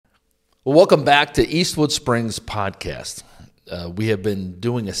Well, welcome back to Eastwood Springs Podcast. We have been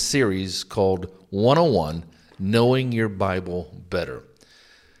doing a series called 101, Knowing Your Bible Better.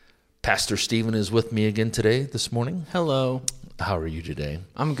 Pastor Stephen is with me again today, this morning. Hello. How are you today?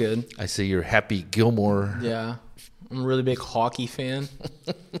 I'm good. I see you're Happy Gilmore. Yeah. I'm a really big hockey fan.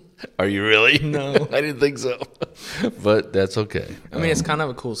 Are you really? No. I didn't think so. But that's okay. I mean, it's kind of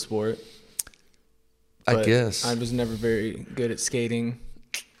a cool sport. I guess. I was never very good at skating.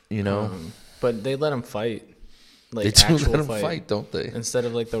 You know. But they let them fight. Like They do actual let them fight, don't they? Instead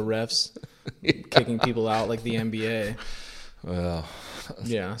of like the refs kicking people out like the NBA. Well,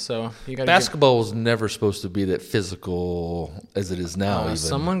 Yeah, so you got basketball was never supposed to be that physical as it is now. Even.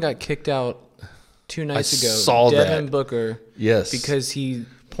 Someone got kicked out 2 nights ago. Saw Devin that. Booker. Yes. Because he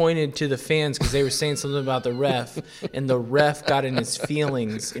pointed to the fans because they were saying something about the ref, and the ref got in his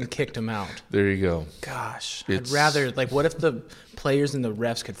feelings and kicked him out. There you go. Gosh, It's- I'd rather, like, what if the players and the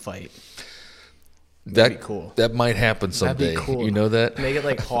refs could fight? That'd be cool. That might happen someday. That'd be cool. You know that? Make it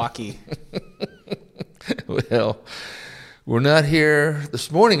like hockey. Well, we're not here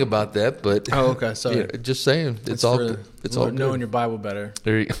this morning about that, but Oh, okay, sorry. yeah, just saying, it's all good. It's all knowing good. your Bible better.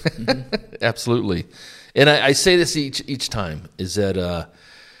 There you, absolutely. And I say this each time is that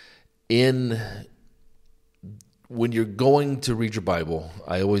when you're going to read your Bible,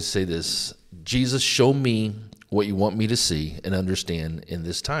 I always say this: Jesus, show me what you want me to see and understand in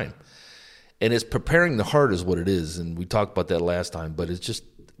this time. And it's preparing the heart is what it is, and we talked about that last time. But it's just,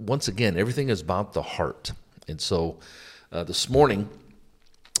 once again, everything is about the heart. And so this morning,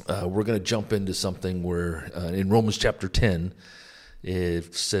 we're going to jump into something where in Romans chapter 10,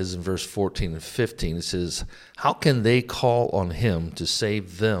 it says in verse 14 and 15, it says, how can they call on him to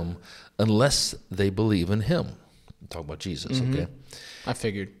save them unless they believe in him? I'm talking about Jesus, okay? I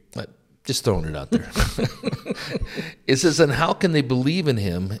figured. Just throwing it out there. It says, and how can they believe in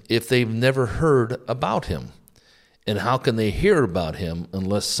him if they've never heard about him? And how can they hear about him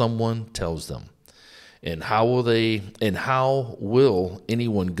unless someone tells them? And how will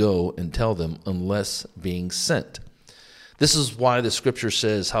anyone go and tell them unless being sent? This is why the scripture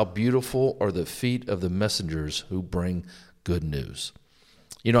says, how beautiful are the feet of the messengers who bring good news.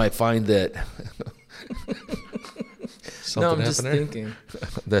 You know, I find that No, I'm just there? thinking.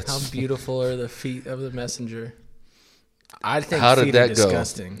 How beautiful are the feet of the messenger? I think How did feet that are go?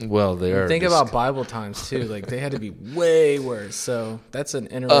 disgusting. Well, they are. Think about Bible times too. Like they had to be way worse. So that's an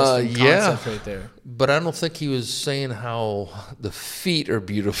interesting concept right there. But I don't think he was saying how the feet are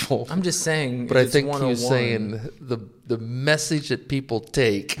beautiful. I'm just saying. But I it's think he was 101. saying the message that people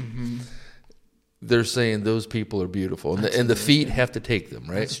take. They're saying those people are beautiful, and the feet have to take them,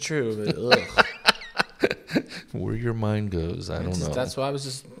 right? It's true. But, ugh. Where your mind goes, I don't know. That's why I was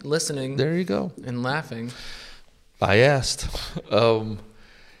just listening There you go. and laughing. I asked.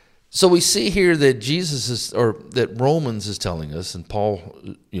 So we see here that that Romans is telling us, and Paul,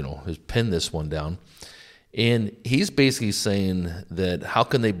 has penned this one down, and he's basically saying that how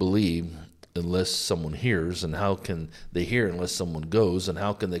can they believe unless someone hears, and how can they hear unless someone goes, and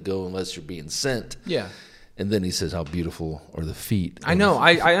how can they go unless you're being sent? Yeah. And then he says, how beautiful are the feet. I know.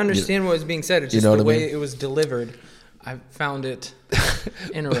 I understand what was being said. It's just know the what I way mean? it was delivered. I found it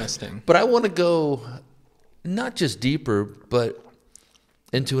interesting. But I want to go not just deeper, but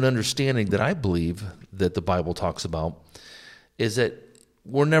into an understanding that I believe that the Bible talks about is that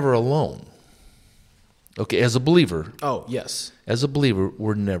we're never alone. Okay, as a believer. Oh, yes. As a believer,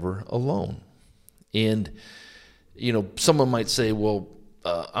 we're never alone. And, someone might say, well,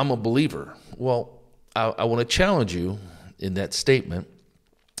 I'm a believer. Well, I want to challenge you in that statement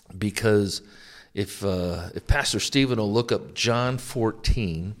because if Pastor Stephen will look up John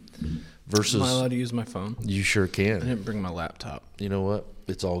 14 verses... Am I allowed to use my phone? You sure I can. didn't bring my laptop. You know what?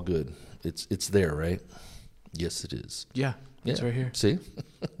 It's all good. It's there, right? Yes, it is. Yeah, it's right here. See?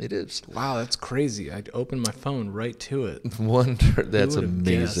 It is. Wow, that's crazy. I opened my phone right to it. Wonder. That's would've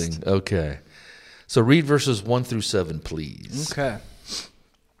amazing. guessed? Okay. So read verses 1 through 7, please. Okay.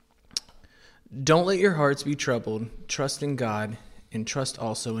 Don't let your hearts be troubled. Trust in God and trust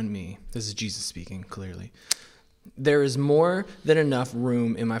also in me. This is Jesus speaking, clearly. There is more than enough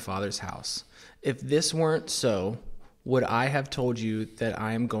room in my Father's house. If this weren't so, would I have told you that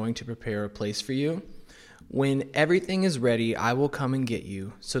I am going to prepare a place for you? When everything is ready, I will come and get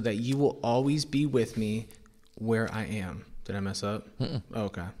you, so that you will always be with me where I am. Did I mess up? Oh,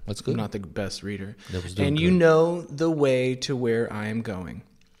 okay. That's good. I'm not the best reader. That was doing And good. you know the way to where I am going.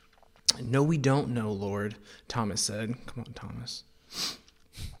 No, we don't know, Lord, Thomas said. Come on, Thomas.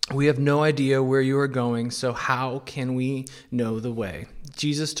 We have no idea where you are going, so how can we know the way?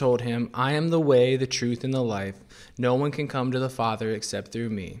 Jesus told him, I am the way, the truth, and the life. No one can come to the Father except through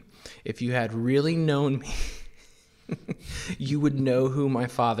me. If you had really known me, you would know who my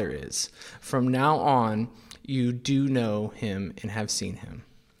Father is. From now on, you do know him and have seen him.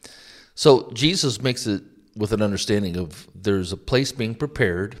 So Jesus makes it with an understanding of there's a place being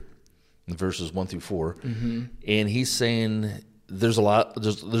prepared in verses 1 through 4. Mm-hmm. And he's saying there's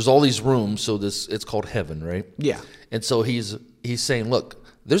all these rooms, so it's called heaven, right? Yeah. And so he's saying, look,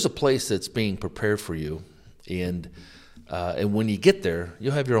 there's a place that's being prepared for you, and when you get there,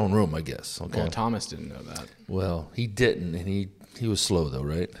 you'll have your own room, I guess. Okay. Well, Thomas didn't know that. Well, he didn't, and he was slow though,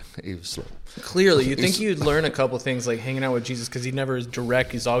 right? He was slow. Clearly, you'd think you'd learn a couple things like hanging out with Jesus because he never is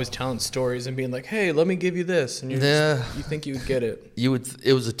direct. He's always telling stories and being like, "Hey, let me give you this," and you think you would get it.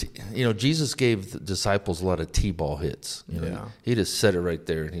 Jesus gave the disciples a lot of t-ball hits. Yeah. He just said it right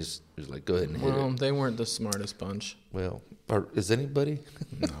there, and he's like, "Go ahead and hit it." Well, they weren't the smartest bunch. Well, is anybody?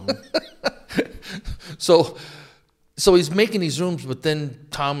 No. So he's making these rooms, but then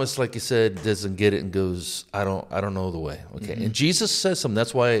Thomas, like you said, doesn't get it and goes, I don't know the way. Okay. Mm-hmm. And Jesus says something.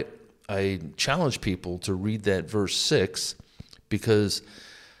 That's why I challenge people to read that verse 6, because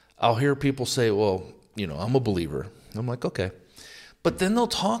I'll hear people say, well, I'm a believer. I'm like, okay. But then they'll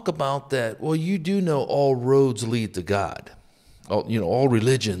talk about that, well, you do know all roads lead to God. All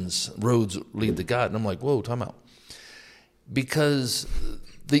religions, roads lead to God. And I'm like, whoa, time out. Because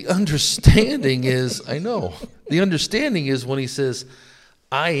the understanding is, the understanding is when he says,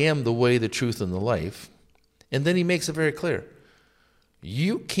 I am the way, the truth, and the life. And then he makes it very clear.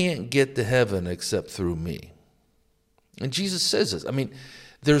 You can't get to heaven except through me. And Jesus says this. I mean,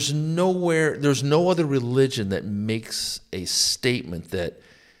 there's no other religion that makes a statement that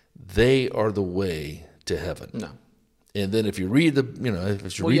they are the way to heaven. No. And then if you read the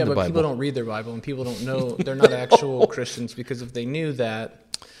Bible. People don't read their Bible, and people don't know, they're not actual Christians, because if they knew that,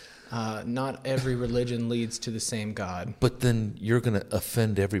 not every religion leads to the same God. But then you're going to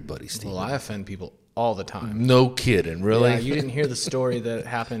offend everybody, Steve. Well, I offend people all the time. No kidding, really? Yeah, you didn't hear the story that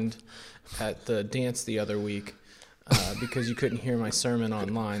happened at the dance the other week because you couldn't hear my sermon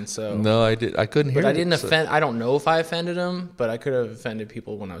online. So no, I did. I couldn't hear. But I didn't offend. I don't know if I offended them, but I could have offended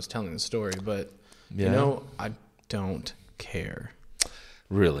people when I was telling the story. But I don't care.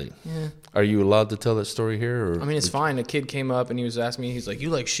 Really? Yeah. Are you allowed to tell that story here? Or I mean, it's fine. A kid came up and he was asking me, he's like, you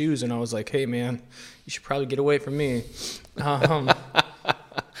like shoes? And I was like, hey, man, you should probably get away from me.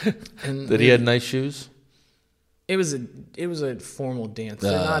 Did he have nice shoes? It was a formal dance.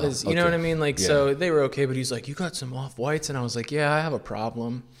 They're not as, you know what I mean? Like, so they were okay, but he's like, you got some off-whites? And I was like, yeah, I have a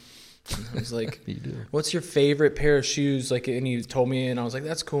problem. And I was like, you do. What's your favorite pair of shoes? Like, and he told me, and I was like,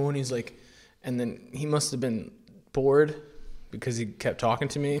 that's cool. And he's like, and then he must have been bored because he kept talking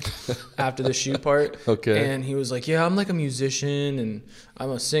to me after the shoe part. Okay. And he was like, yeah, I'm like a musician and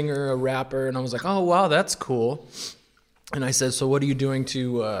I'm a singer, a rapper. And I was like, oh, wow, that's cool. And I said, so what are you doing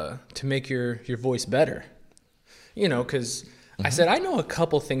to make your voice better? Because I said, I know a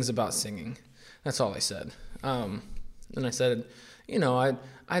couple things about singing. That's all I said. And I said,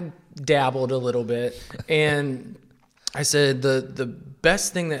 I dabbled a little bit. And I said, the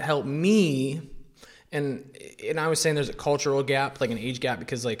best thing that helped me, and I was saying there's a cultural gap, like an age gap,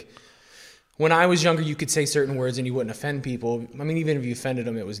 because like when I was younger, you could say certain words and you wouldn't offend people. I mean, even if you offended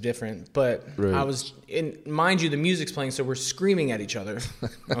them, it was different. But right. Mind you, the music's playing, so we're screaming at each other.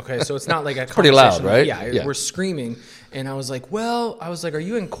 Okay, so it's not like a pretty loud, right? Yeah, we're screaming. And I was like, are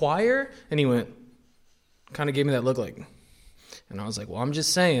you in choir? And he went, kind of gave me that look like, and I was like, well, I'm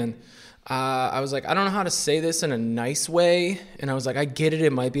just saying. I was like, I don't know how to say this in a nice way. And I was like, I get it.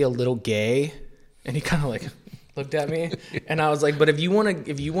 It might be a little gay. And he kind of like looked at me, and I was like, "But if you want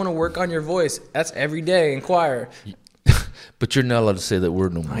to work on your voice, that's every day in choir." But you're not allowed to say that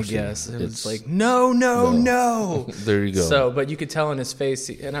word no more. I guess it was like, no. There you go. So, but you could tell in his face,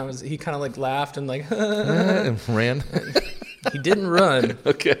 and he kind of like laughed and like and ran. He didn't run.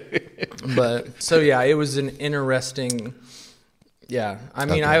 Okay. But so yeah, it was an interesting. Yeah, I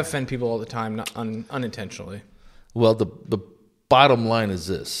mean, I offend people all the time, not unintentionally. Well, the bottom line is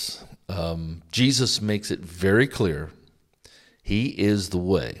this. Jesus makes it very clear he is the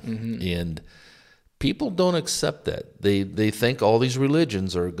way. Mm-hmm. And people don't accept that. They think all these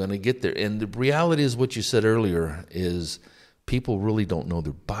religions are going to get there. And the reality is what you said earlier is people really don't know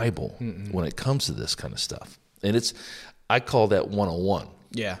their Bible when it comes to this kind of stuff. And I call that 101.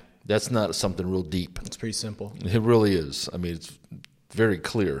 Yeah. That's not something real deep. It's pretty simple. It really is. I mean, it's very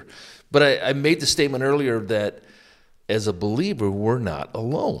clear. But I made the statement earlier that as a believer, we're not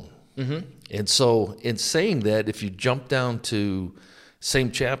alone. Mm-hmm. And so in saying that, if you jump down to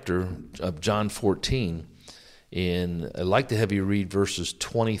same chapter of John 14, and I'd like to have you read verses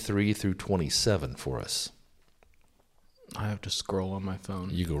 23 through 27 for us. I have to scroll on my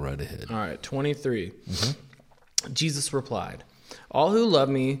phone. You go right ahead. All right, 23. Jesus replied, "All who love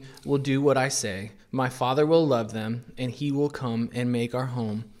me will do what I say. My Father will love them, and he will come and make our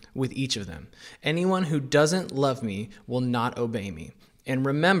home with each of them. Anyone who doesn't love me will not obey me. And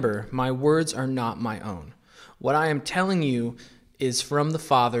remember, my words are not my own. What I am telling you is from the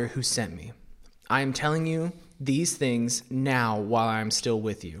Father who sent me. I am telling you these things now while I am still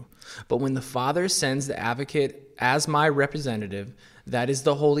with you. But when the Father sends the advocate as my representative, that is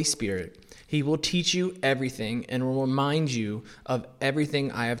the Holy Spirit, he will teach you everything and will remind you of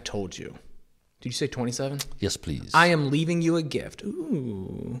everything I have told you." Did you say 27? Yes, please. "I am leaving you a gift.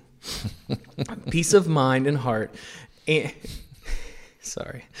 Ooh. Peace of mind and heart.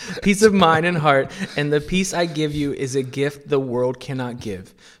 Peace of mind and heart. And the peace I give you is a gift the world cannot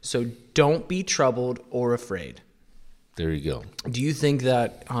give. So don't be troubled or afraid." There you go. Do you think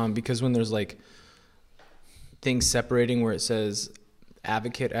that because when there's like things separating where it says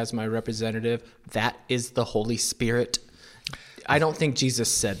advocate as my representative, that is the Holy Spirit? I don't think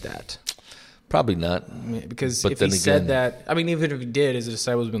Jesus said that. Probably not. Because But if then he again, said that, I mean, even if he did, his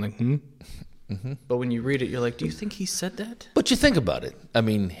disciples would have been like, But when you read it, you're like, do you think he said that? But you think about it. I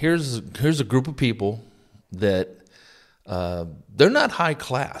mean, here's a group of people that they're not high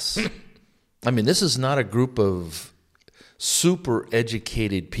class. I mean, this is not a group of super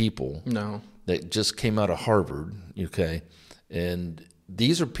educated people. No. That just came out of Harvard, okay? And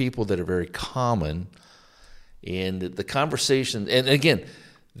these are people that are very common. And the conversation, and again,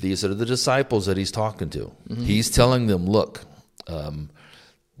 these are the disciples that he's talking to. He's telling them, look,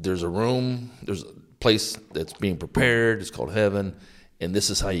 there's a room, there's a place that's being prepared, it's called heaven, and this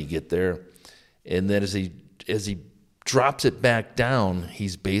is how you get there. And then as he drops it back down,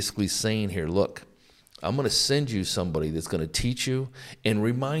 he's basically saying here, look, I'm going to send you somebody that's going to teach you and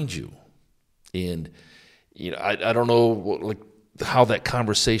remind you. And I don't know how that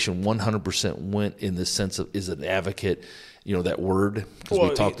conversation 100% went in the sense of is an advocate, that word, because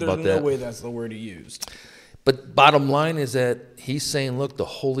we talked about that. There's no way that's the word he used. But bottom line is that he's saying, look, the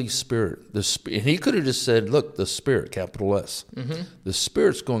Holy Spirit, and he could have just said, look, the Spirit, capital S. The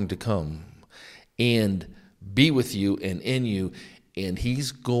Spirit's going to come and be with you and in you, and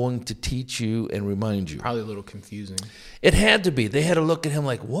he's going to teach you and remind you. Probably a little confusing. It had to be. They had to look at him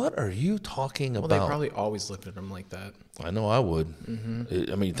like, what are you talking about? Well, they probably always looked at him like that. I know I would.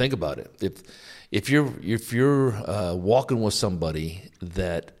 I mean, think about it. If you're walking with somebody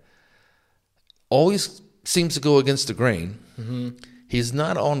that always seems to go against the grain, he's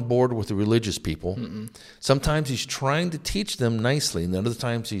not on board with the religious people. Sometimes he's trying to teach them nicely, and other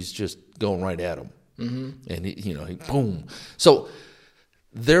times he's just going right at them. And he boom. So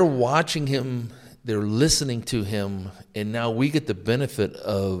they're watching him, they're listening to him, and now we get the benefit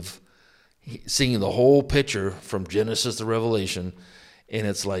of seeing the whole picture from Genesis to Revelation. And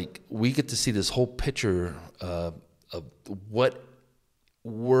it's like we get to see this whole picture of what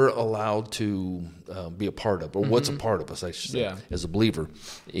we're allowed to be a part of, or what's a part of us, I should say, as a believer.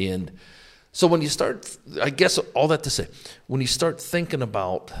 And so when you start, I guess all that to say, when you start thinking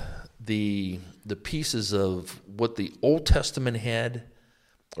about the pieces of what the Old Testament had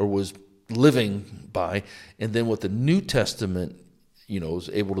or was living by, and then what the New Testament, is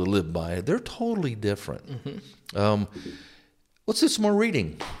able to live by, they're totally different. Let's do some more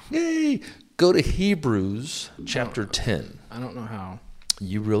reading. Yay! Go to Hebrews chapter 10. I don't know how.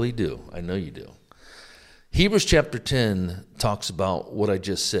 You really do. I know you do. Hebrews chapter 10 talks about what I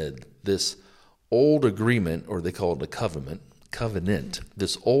just said, this old agreement, or they call it a covenant,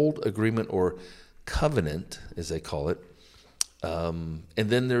 this old agreement or covenant, as they call it. And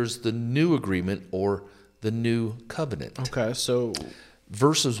then there's the new agreement or the new covenant. Okay, so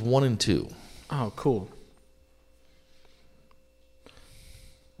verses 1 and 2. Oh, cool.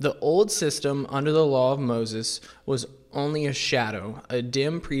 The old system under the law of Moses was only a shadow, a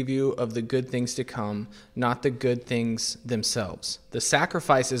dim preview of the good things to come, not the good things themselves. The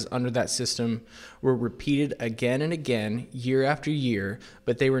sacrifices under that system were repeated again and again, year after year,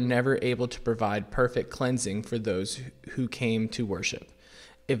 but they were never able to provide perfect cleansing for those who came to worship.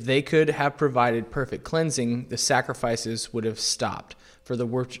 If they could have provided perfect cleansing, the sacrifices would have stopped, for the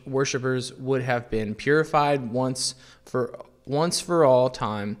worshipers would have been purified once for all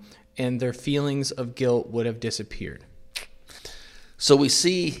time, and their feelings of guilt would have disappeared. So we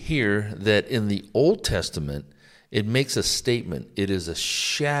see here that in the Old Testament, it makes a statement. It is a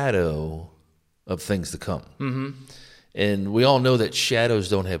shadow of things to come. And we all know that shadows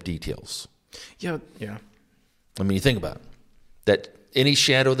don't have details. Yeah. I mean, you think about it. That any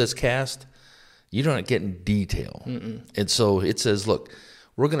shadow that's cast, you're not getting detail. And so it says, look,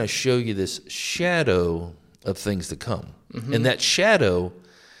 we're going to show you this shadow of things to come. And that shadow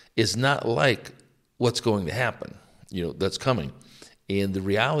is not like what's going to happen, that's coming. And the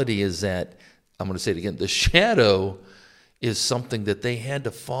reality is that, I'm going to say it again, the shadow is something that they had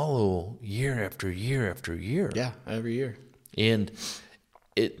to follow year after year after year. Yeah, every year. And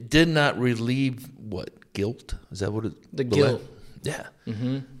it did not relieve what? Guilt? Is that what it? The guilt. Yeah.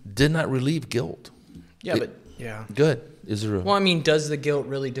 Did not relieve guilt. Yeah, but yeah. Good. Is there Well, I mean, does the guilt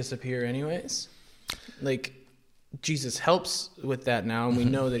really disappear anyways? Like, Jesus helps with that now, and we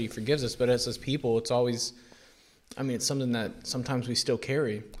know that he forgives us, but as his people, it's always, it's something that sometimes we still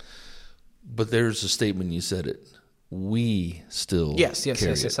carry. But there's a statement, you said it. We still Yes. carry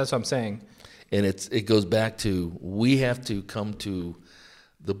it. That's what I'm saying. And it goes back to, we have to come to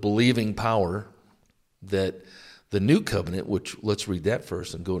the believing power that the new covenant, which let's read that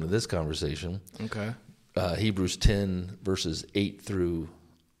first and go into this conversation. Okay. Hebrews 10, verses 8 through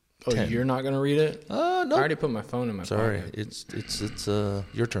 10. Oh, you're not going to read it? No. I already put my phone in my Sorry, pocket. it's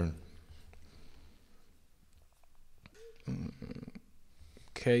your turn.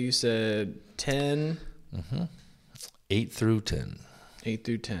 Okay, you said 10. 8 through 10. 8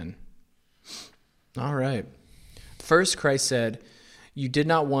 through 10. All right. First, Christ said, "You did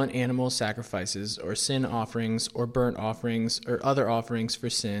not want animal sacrifices or sin offerings or burnt offerings or other offerings for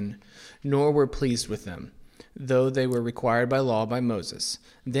sin, nor were pleased with them, though they were required by law by Moses."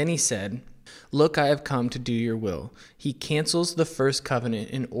 Then he said, "Look, I have come to do your will." He cancels the first covenant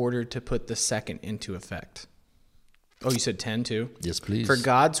in order to put the second into effect. Oh, you said 10 too? Yes, please. For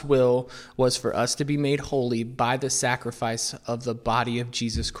God's will was for us to be made holy by the sacrifice of the body of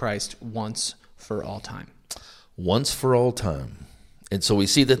Jesus Christ once for all time. Once for all time. And so we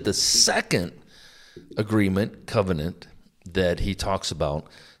see that the second agreement, covenant, that he talks about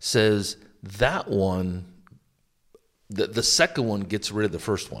says that one, the second one gets rid of the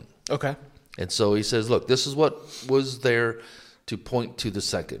first one. Okay. And so he says, look, this is what was there to point to the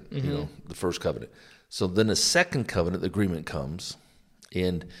second, the first covenant. So then the second covenant agreement comes,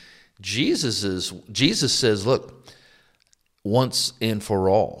 and Jesus says, look, once and for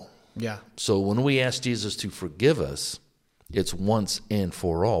all. Yeah. So when we ask Jesus to forgive us, it's once and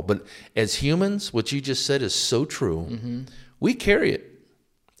for all. But as humans, what you just said is so true. We carry it.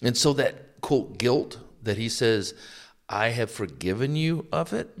 And so that, quote, guilt that he says, I have forgiven you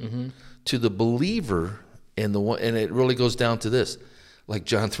of it, to the believer, and it really goes down to this, like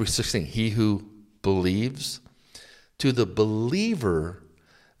John 3:16, he who believes, to the believer,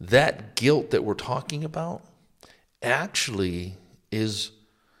 that guilt that we're talking about actually is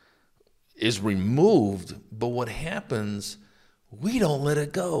removed. But what happens, we don't let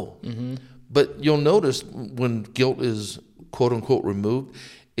it go. But you'll notice when guilt is quote unquote removed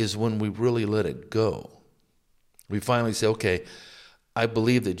is when we really let it go. We finally say, okay, I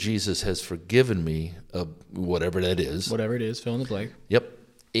believe that Jesus has forgiven me of whatever that is. Whatever it is, fill in the blank. Yep.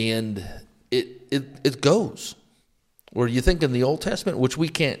 And it goes. Where you think in the Old Testament, which we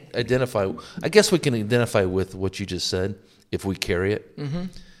can't identify, I guess we can identify with what you just said if we carry it.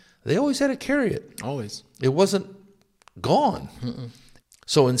 They always had to carry it. Always. It wasn't gone.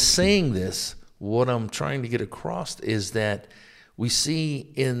 So in saying this, what I'm trying to get across is that we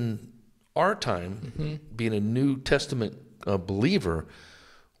see in our time, being a New Testament believer,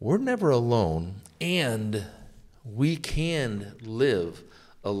 we're never alone, and we can live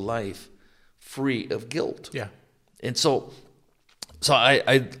a life free of guilt. Yeah. And so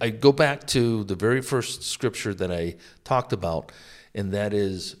I go back to the very first scripture that I talked about, and that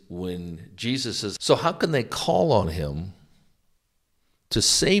is when Jesus says, so how can they call on him to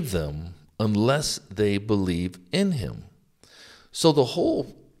save them unless they believe in him? So the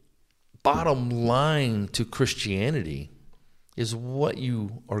whole bottom line to Christianity is what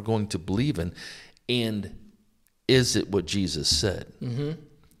you are going to believe in, and is it what Jesus said?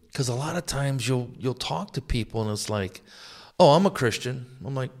 Because a lot of times you'll talk to people and it's like, oh, I'm a Christian.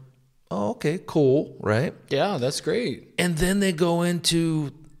 I'm like, oh, okay, cool, right? Yeah, that's great. And then they go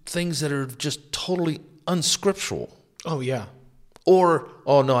into things that are just totally unscriptural. Oh, yeah. Or,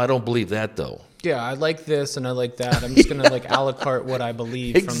 oh, no, I don't believe that, though. Yeah, I like this and I like that. I'm just going to like a la carte what I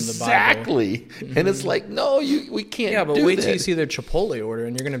believe from the Bible. Exactly. And it's like, no, we can't Yeah, but do wait that. till you see their Chipotle order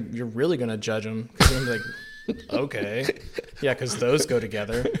and you're really going to judge them. Because you're going to be like, okay. Yeah, because those go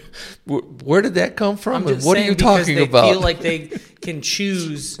together. Where did that come from? I'm And just what are saying you because talking they about? feel like they can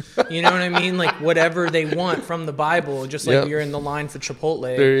choose, you know what I mean? Like whatever they want from the Bible, just like Yep. you're in the line for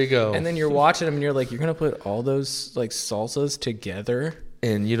Chipotle. There you go. And then you're watching them and you're like, you're going to put all those like salsas together?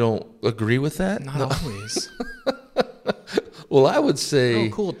 And you don't agree with that? Not always. Well, I would say, Oh,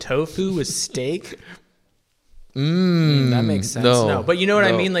 cool. Tofu with steak. That makes sense. no, But you know what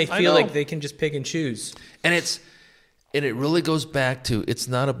I no. mean? They I feel know. like they can just pick and choose. And it really goes back to, it's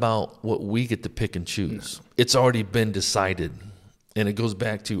not about what we get to pick and choose. No. It's already been decided. And it goes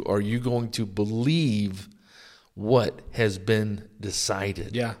back to, are you going to believe what has been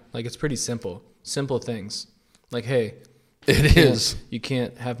decided? Yeah, like it's pretty simple. Simple things. Like, hey, It is. you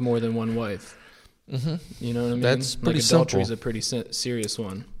can't have more than one wife. Mm-hmm. You know what I mean? That's pretty like adultery simple. is a pretty serious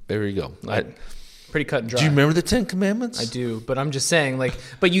one. There you go. Like, pretty cut and dry. Do you remember the 10 Commandments? I do, but I'm just saying, like,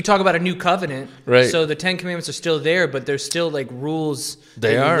 but you talk about a new covenant, Right. So the 10 Commandments are still there, but there's still like rules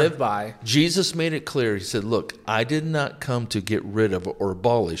They that are. you live by. Jesus made it clear. He said, look, I did not come to get rid of or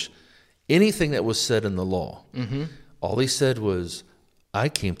abolish anything that was said in the law. Mm-hmm. All he said was, I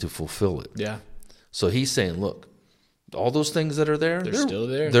came to fulfill it. Yeah, So he's saying, look, all those things that are there, they're still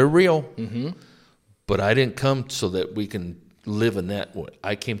there. They're real. Mm-hmm. But I didn't come so that we can live in that way.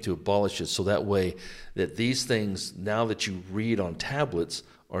 I came to abolish it so that way that these things, now that you read on tablets,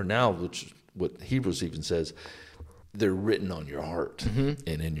 are now, which what Hebrews even says, they're written on your heart and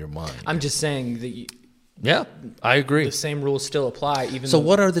in your mind. I'm just saying that Yeah, I agree. the same rules still apply. Even So though,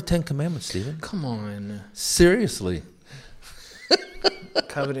 what are the 10 Commandments, Stephen? come on, Seriously.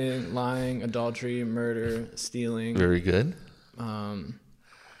 coveting, lying, adultery, murder, stealing, Very good.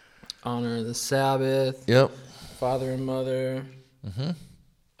 honor the Sabbath, Yep. father and mother.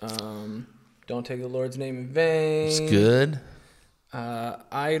 Don't take the Lord's name in vain. It's good.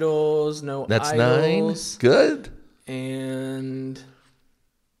 Idols, no That's idols. 9. Good. And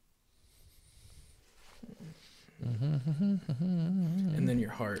and then your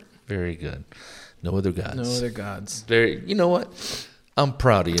heart. Very good. No other gods. No other gods. Very. You know what? I'm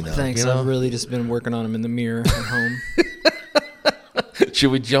proud of you now. Thanks. You know? I've really just been working on them in the mirror at home.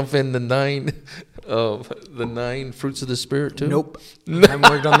 Should we jump in the 9 fruits of the Spirit too? Nope. I haven't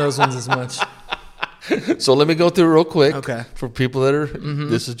worked on those ones as much. So let me go through real quick. Okay. For people that are,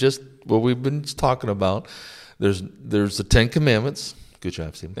 this is just what we've been talking about. There's the 10 Commandments. Good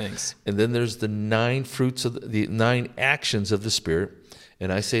job, Stephen. Thanks. And then there's the 9 fruits of the 9 actions of the Spirit.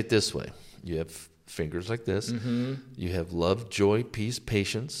 And I say it this way: you have fingers like this. You have love, joy, peace,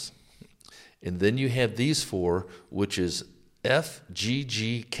 patience, and then you have these 4, which is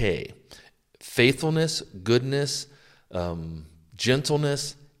FGGK: faithfulness, goodness,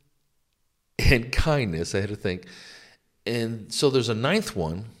 gentleness, and kindness. I had to think. And so there's a 9th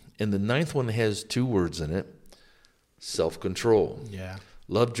one, and the 9th one has 2 words in it: self-control. Yeah.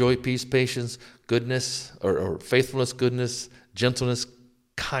 Love, joy, peace, patience, goodness, or faithfulness, goodness, gentleness,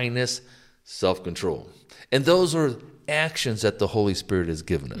 kindness, self-control. And those are actions that the Holy Spirit has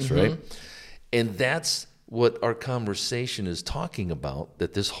given us, right? And that's what our conversation is talking about,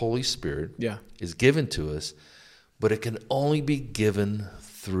 that this Holy Spirit is given to us, but it can only be given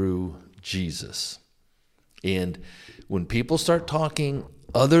through Jesus. And when people start talking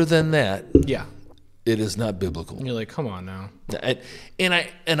other than that, Yeah. it is not biblical. And you're like, come on now.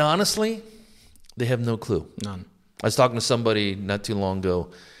 And honestly, they have no clue. None. I was talking to somebody not too long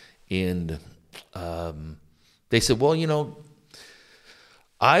ago, and they said, well, you know,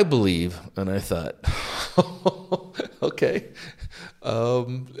 I believe, and I thought, okay.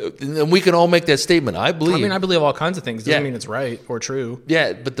 And we can all make that statement. I believe. I mean, I believe all kinds of things. Doesn't Yeah. mean it's right or true.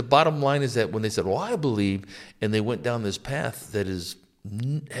 Yeah, but the bottom line is that when they said, well, I believe, and they went down this path that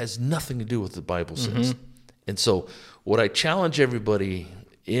has nothing to do with what the Bible says. And so what I challenge everybody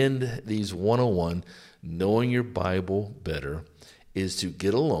in these 101, knowing your Bible better, is to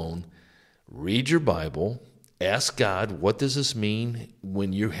get alone, read your Bible, ask God, what does this mean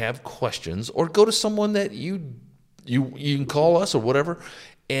when you have questions, or go to someone that you can call us or whatever,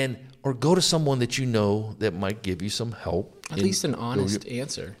 or go to someone that you know that might give you some help. At least an honest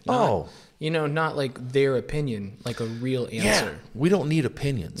answer. Not, not like their opinion, like a real answer. Yeah, we don't need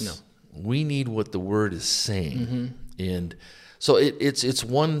opinions. No. We need what the Word is saying. And so it's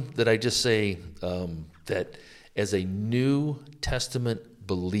one that I just say that as a New Testament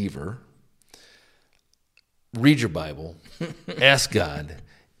believer, read your Bible, ask God,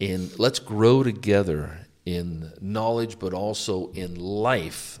 and let's grow together in knowledge, but also in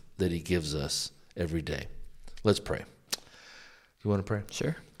life that He gives us every day. Let's pray. You want to pray?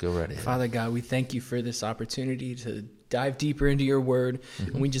 Sure. Go right ahead. Father God, we thank you for this opportunity to dive deeper into your word.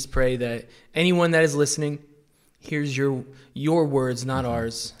 And we just pray that anyone that is listening hears your words, not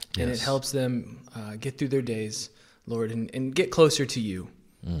ours, and it Yes. helps them get through their days, Lord, and get closer to you.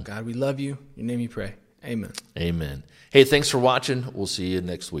 God, we love you. In your name we pray. Amen. Amen. Hey, thanks for watching. We'll see you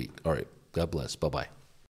next week. All right. God bless. Bye-bye.